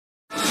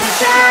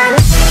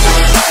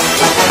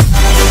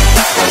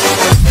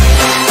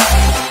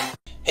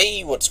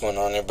Hey, what's going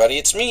on everybody?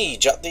 It's me,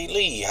 Jotty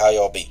Lee. How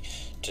y'all be?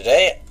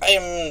 Today I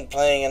am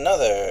playing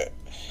another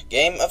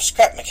game of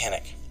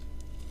ScrapMechanic.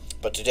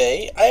 But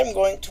today I am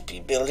going to be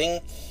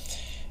building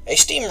a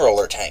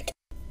steamroller tank.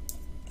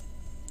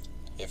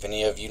 If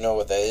any of you know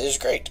what that is,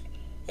 great.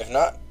 If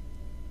not,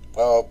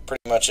 well,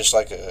 pretty much it's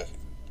like a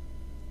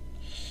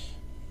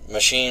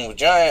machine with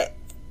giant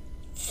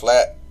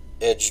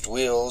flat-edged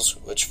wheels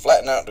which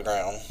flatten out the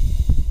ground,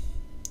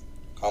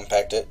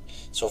 compact it,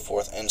 so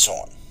forth and so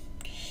on.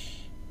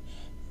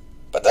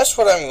 But that's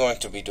what I'm going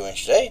to be doing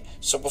today.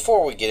 So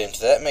before we get into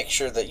that, make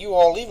sure that you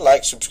all leave a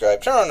like,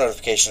 subscribe, turn on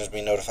notifications to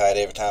be notified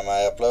every time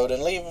I upload,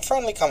 and leave a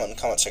friendly comment in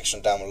the comment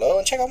section down below,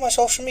 and check out my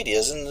social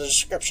medias in the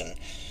description.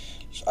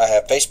 So I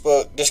have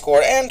Facebook,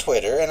 Discord, and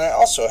Twitter, and I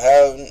also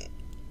have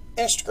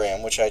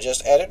Instagram, which I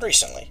just added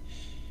recently.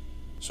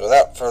 So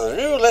without further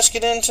ado, let's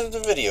get into the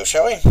video,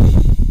 shall we?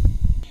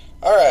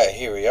 Alright,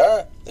 here we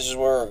are. This is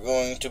where we're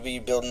going to be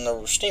building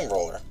the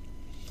steamroller.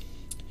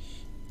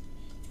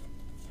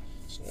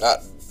 Not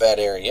a bad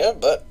area,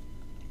 but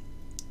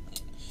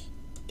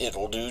it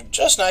will do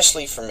just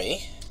nicely for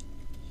me.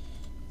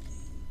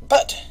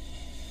 But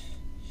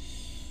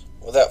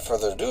without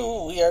further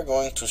ado, we are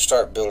going to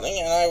start building,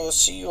 and I will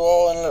see you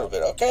all in a little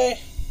bit, okay?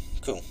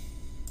 Cool.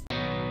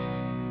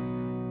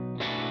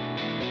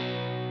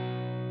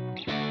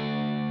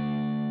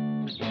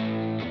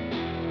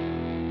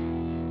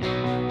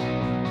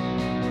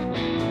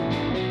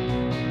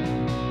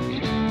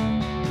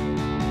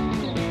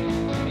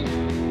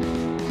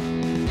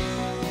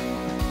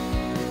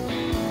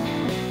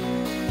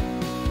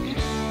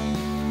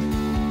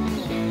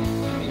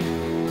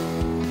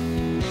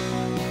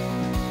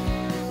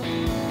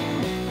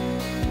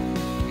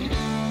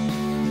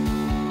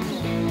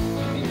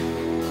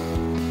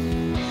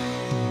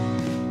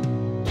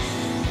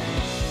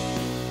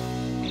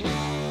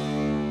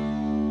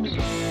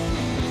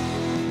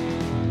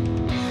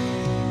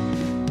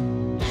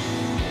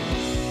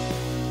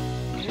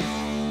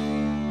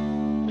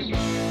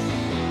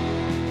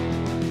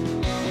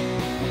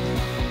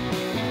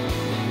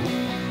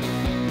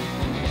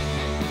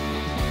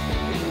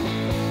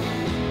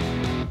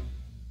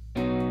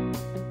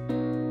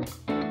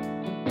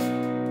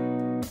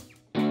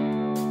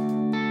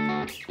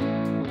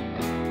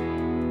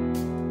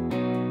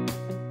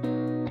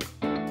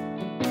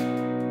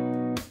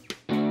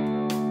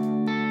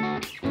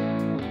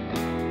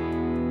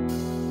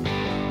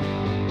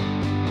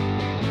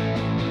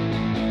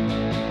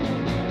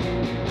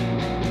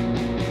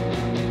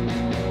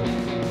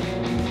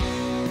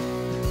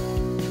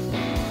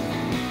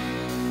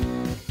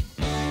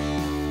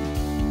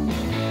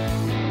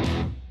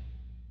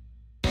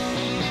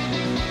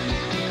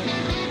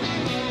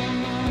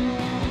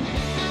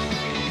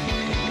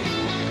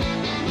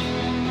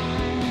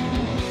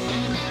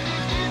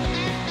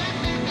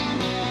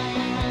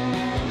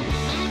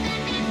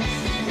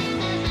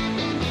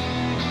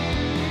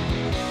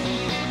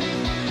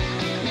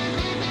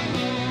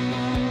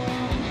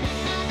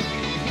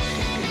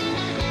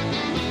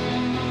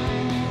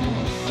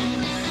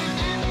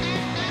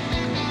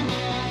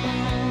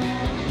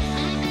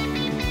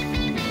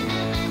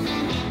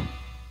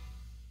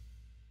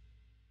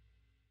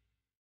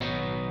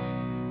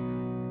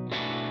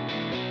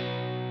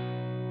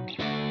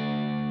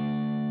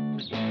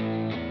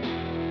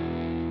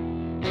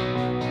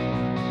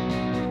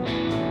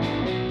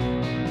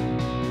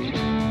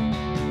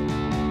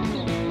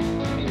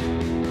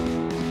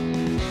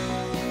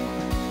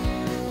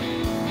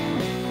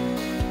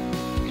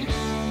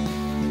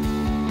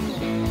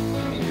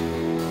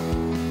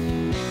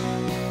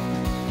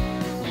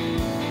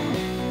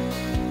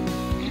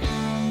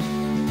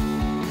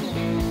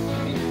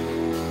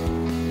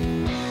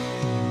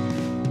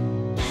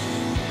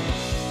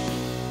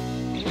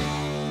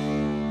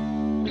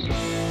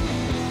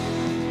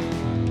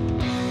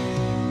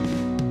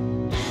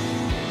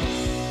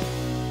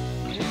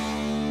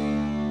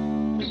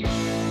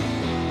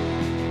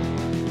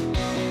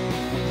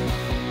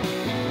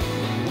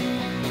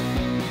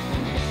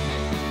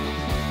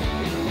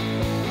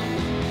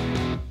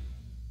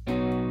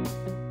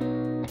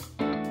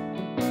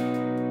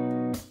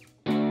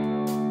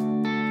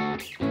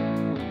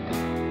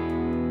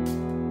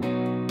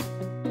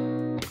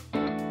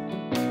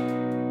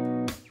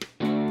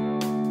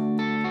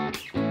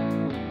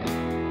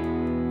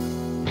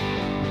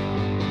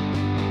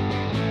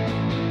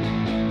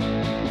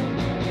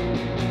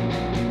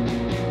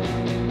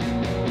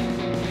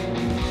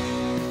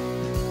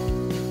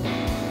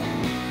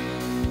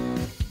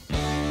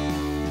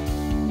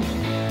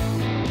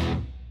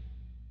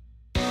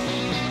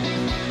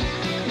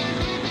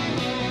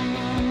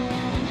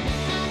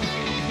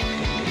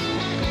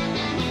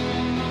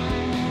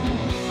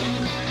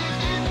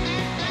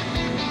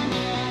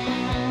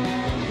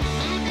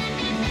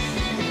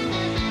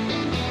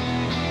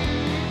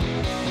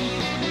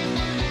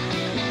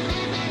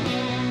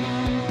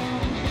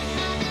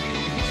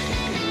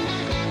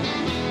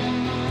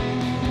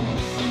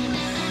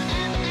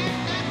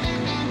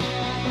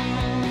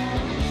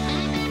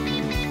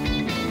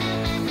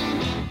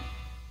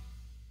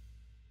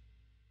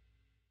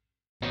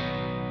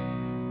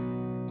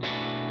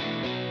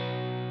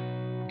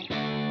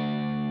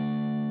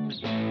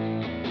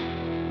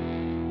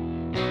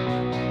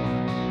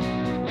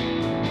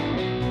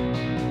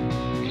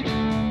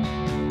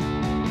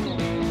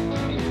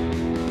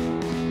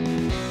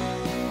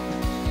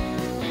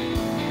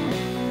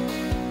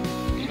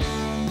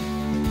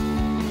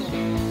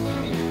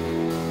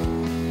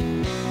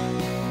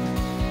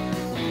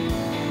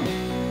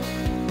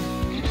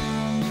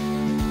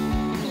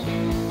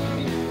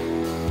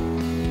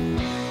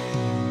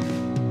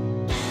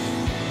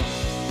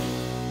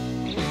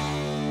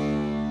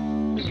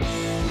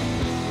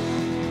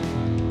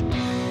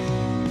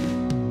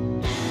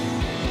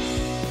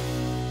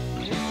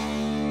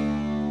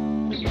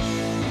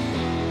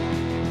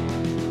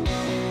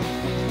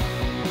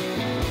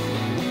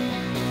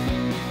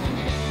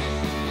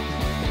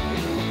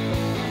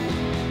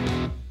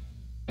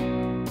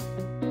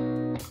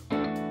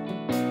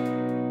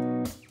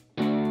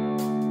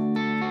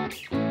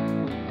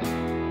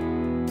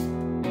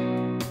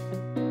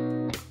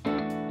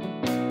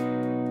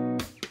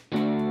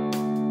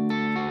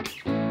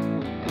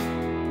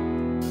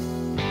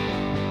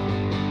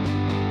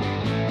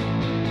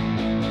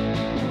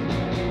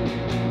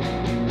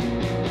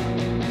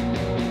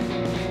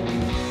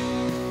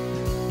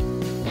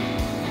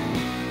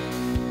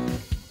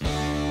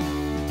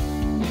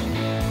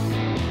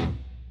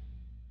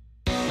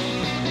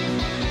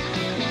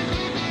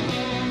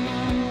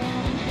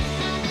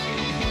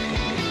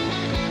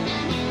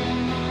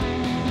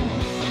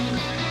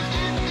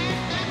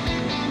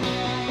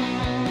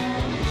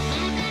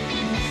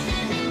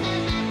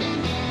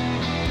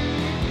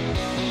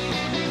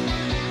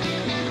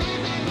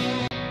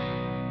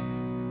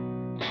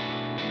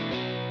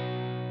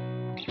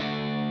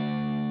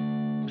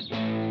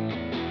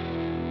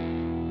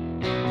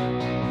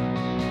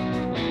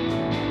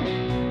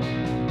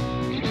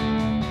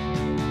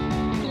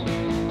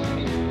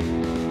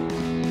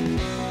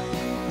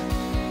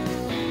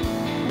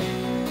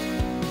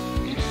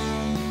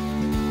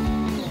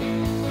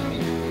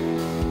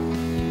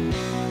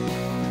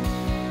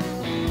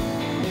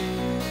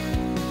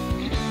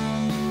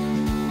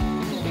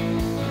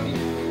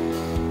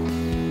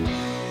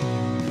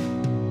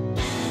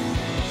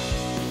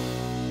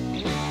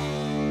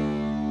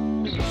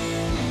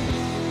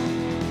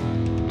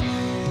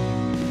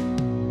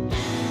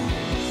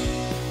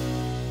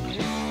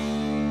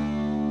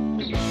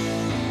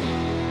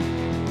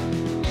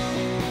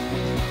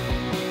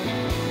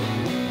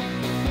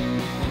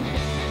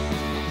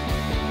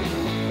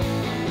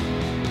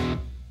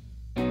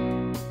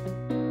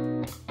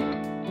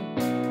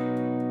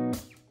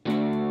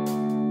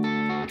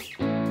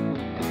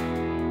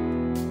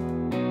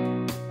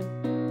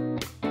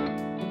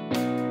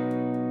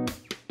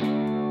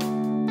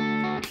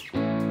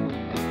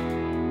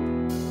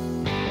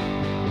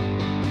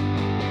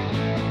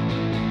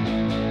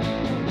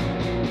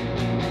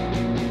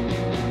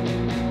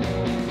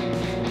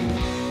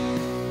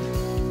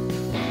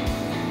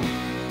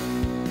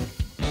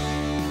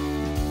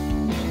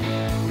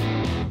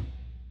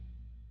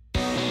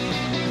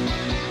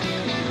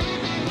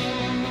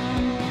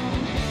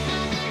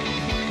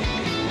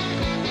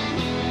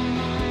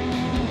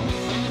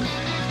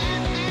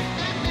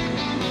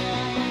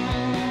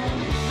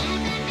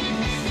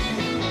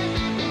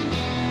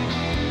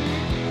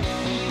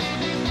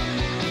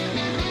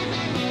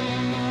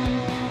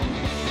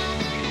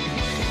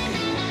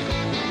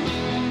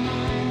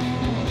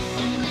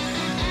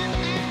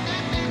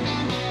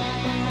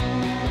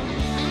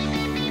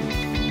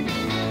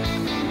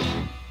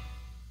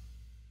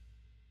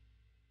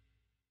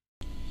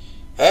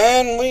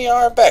 And we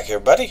are back,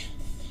 everybody.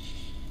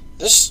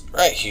 This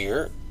right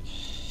here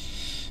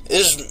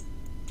is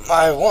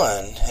my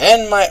one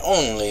and my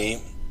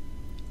only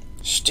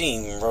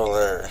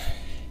steamroller.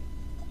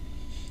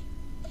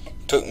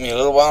 Took me a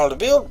little while to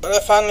build, but I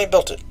finally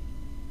built it.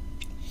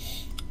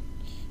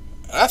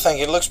 And I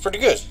think it looks pretty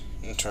good.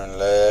 You can turn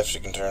left,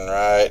 you can turn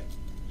right.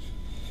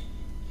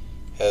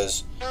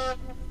 Has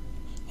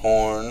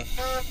horn.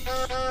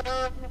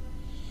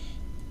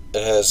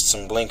 It has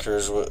some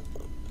blinkers with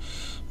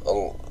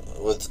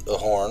a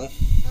horn.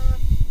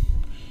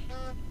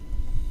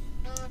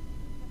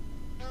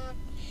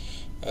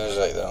 There's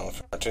like that on the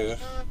front too.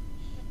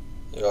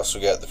 You also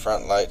got the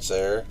front lights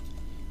there.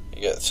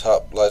 You got the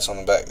top lights on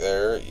the back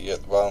there. You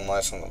got the bottom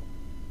lights on the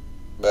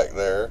back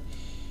there.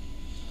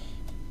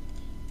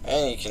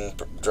 And you can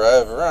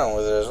drive around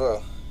with it as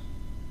well.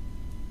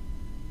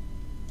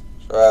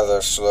 It's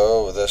rather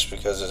slow, but that's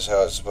because it's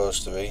how it's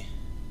supposed to be.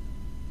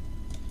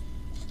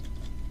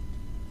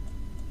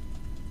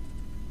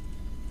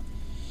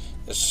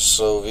 It's a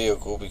slow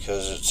vehicle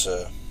because it's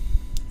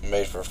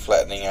made for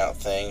flattening out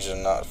things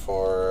and not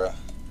for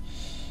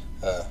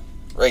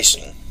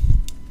racing.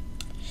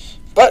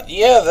 But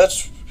yeah,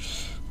 that's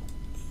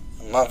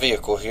my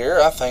vehicle here.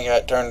 I think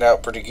it turned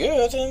out pretty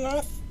good, and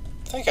I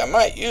think I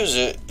might use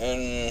it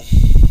in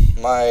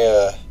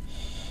my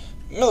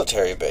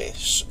military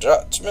base.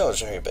 Jot's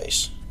military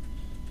base.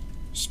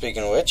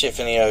 Speaking of which, if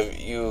any of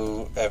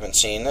you haven't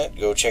seen it,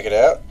 go check it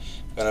out.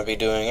 I'm going to be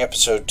doing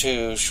episode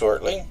 2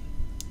 shortly.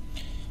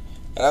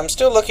 And I'm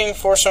still looking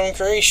for some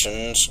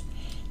creations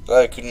that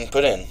I couldn't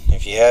put in.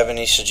 If you have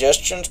any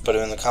suggestions, put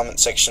them in the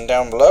comment section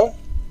down below,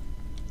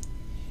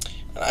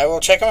 and I will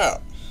check them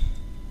out.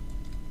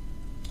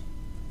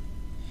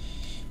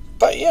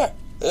 But yeah,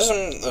 this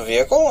is the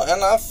vehicle,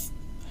 and I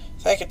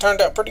think it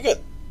turned out pretty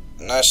good.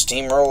 Nice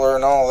steamroller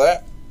and all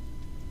that.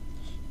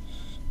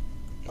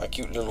 My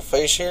cute little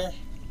face here.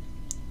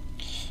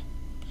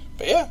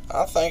 But yeah,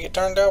 I think it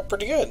turned out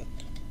pretty good.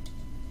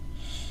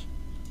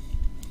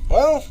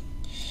 Well,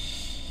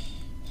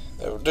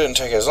 it didn't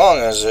take as long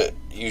as it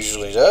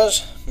usually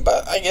does,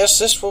 but I guess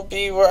this will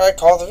be where I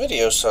call the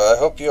video. So I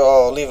hope you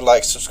all leave a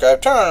like,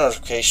 subscribe, turn on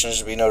notifications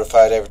to be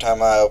notified every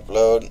time I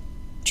upload.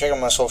 Check out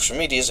my social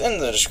medias in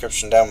the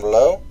description down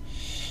below.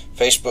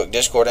 Facebook,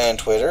 Discord, and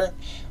Twitter.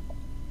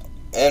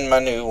 And my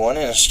new one,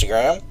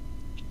 Instagram.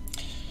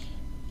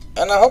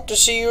 And I hope to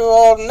see you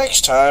all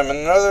next time in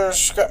another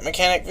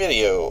ScrapMechanic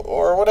video,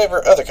 or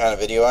whatever other kind of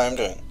video I am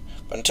doing.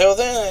 But until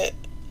then,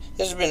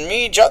 this has been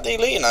me, Jot the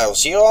Elite, and I will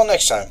see you all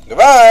next time.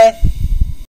 Goodbye!